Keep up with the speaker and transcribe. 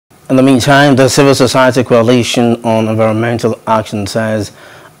In the meantime, the Civil Society Coalition on Environmental Action says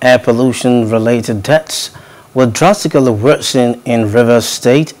air pollution-related deaths will drastically worsen in Rivers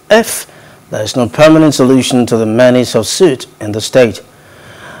State if there is no permanent solution to the menace of soot in the state.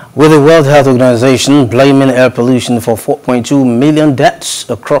 With the World Health Organization blaming air pollution for 4.2 million deaths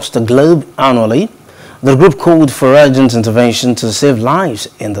across the globe annually, the group called for urgent intervention to save lives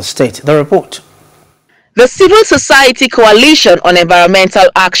in the state. The report. The Civil Society Coalition on Environmental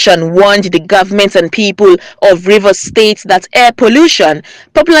Action warned the government and people of Rivers State that air pollution,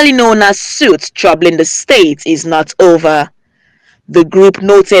 popularly known as soot, troubling the state is not over. The group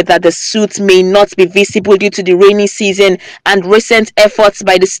noted that the soot may not be visible due to the rainy season and recent efforts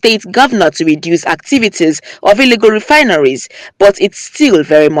by the state governor to reduce activities of illegal refineries, but it's still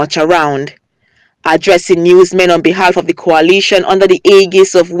very much around. Addressing newsmen on behalf of the coalition under the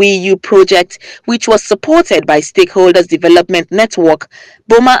aegis of We You project, which was supported by Stakeholders Development Network,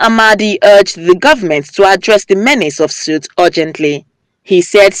 Boma Amadi urged the government to address the menace of soot urgently. He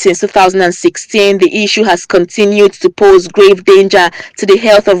said since 2016, the issue has continued to pose grave danger to the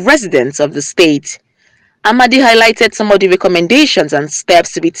health of residents of the state. Amadi highlighted some of the recommendations and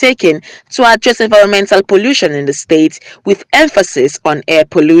steps to be taken to address environmental pollution in the state, with emphasis on air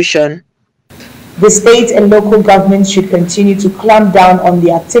pollution. The state and local governments should continue to clamp down on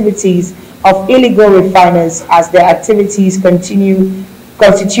the activities of illegal refiners as their activities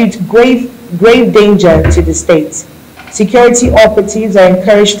constitute grave danger to the state. Security operatives are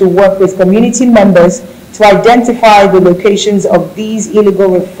encouraged to work with community members to identify the locations of these illegal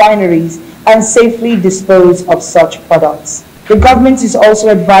refineries and safely dispose of such products. The government is also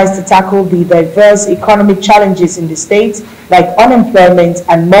advised to tackle the diverse economic challenges in the state, like unemployment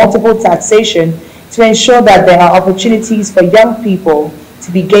and multiple taxation, to ensure that there are opportunities for young people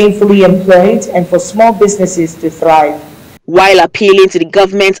to be gainfully employed and for small businesses to thrive. While appealing to the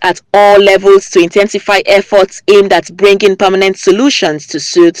government at all levels to intensify efforts aimed at bringing permanent solutions to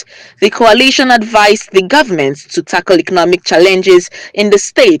soot, the coalition advised the government to tackle economic challenges in the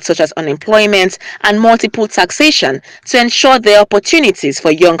state such as unemployment and multiple taxation to ensure there are opportunities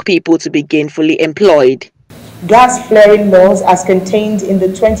for young people to be gainfully employed. Gas flaring laws as contained in the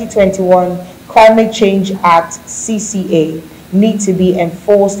 2021 Climate Change Act (CCA) need to be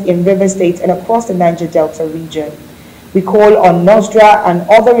enforced in Rivers State and across the Niger Delta region. We call on NOSDRA and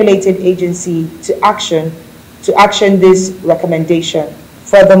other related agencies to action this recommendation.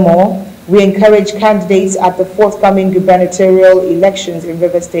 Furthermore, we encourage candidates at the forthcoming gubernatorial elections in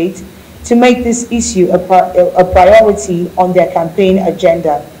Rivers State to make this issue a priority on their campaign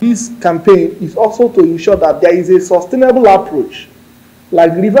agenda. This campaign is also to ensure that there is a sustainable approach,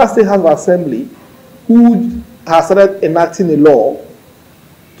 like the Rivers State House of Assembly, who has started enacting a law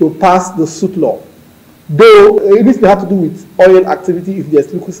to pass the soot law. Though it needs to have to do with oil activity in the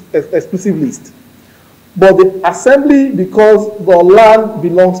exclusive list. But the assembly, because the land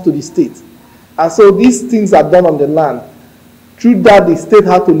belongs to the state, and so these things are done on the land, through that the state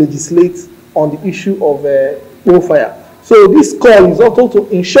had to legislate on the issue of coal fire. So this call is also to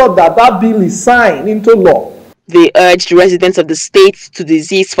ensure that that bill is signed into law. They urged residents of the state to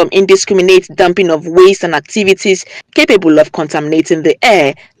desist from indiscriminate dumping of waste and activities capable of contaminating the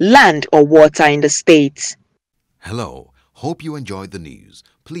air, land or water in the state. Hello, hope you enjoyed the news.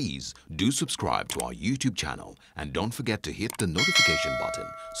 Please do subscribe to our YouTube channel and don't forget to hit the notification button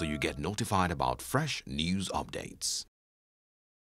so you get notified about fresh news updates.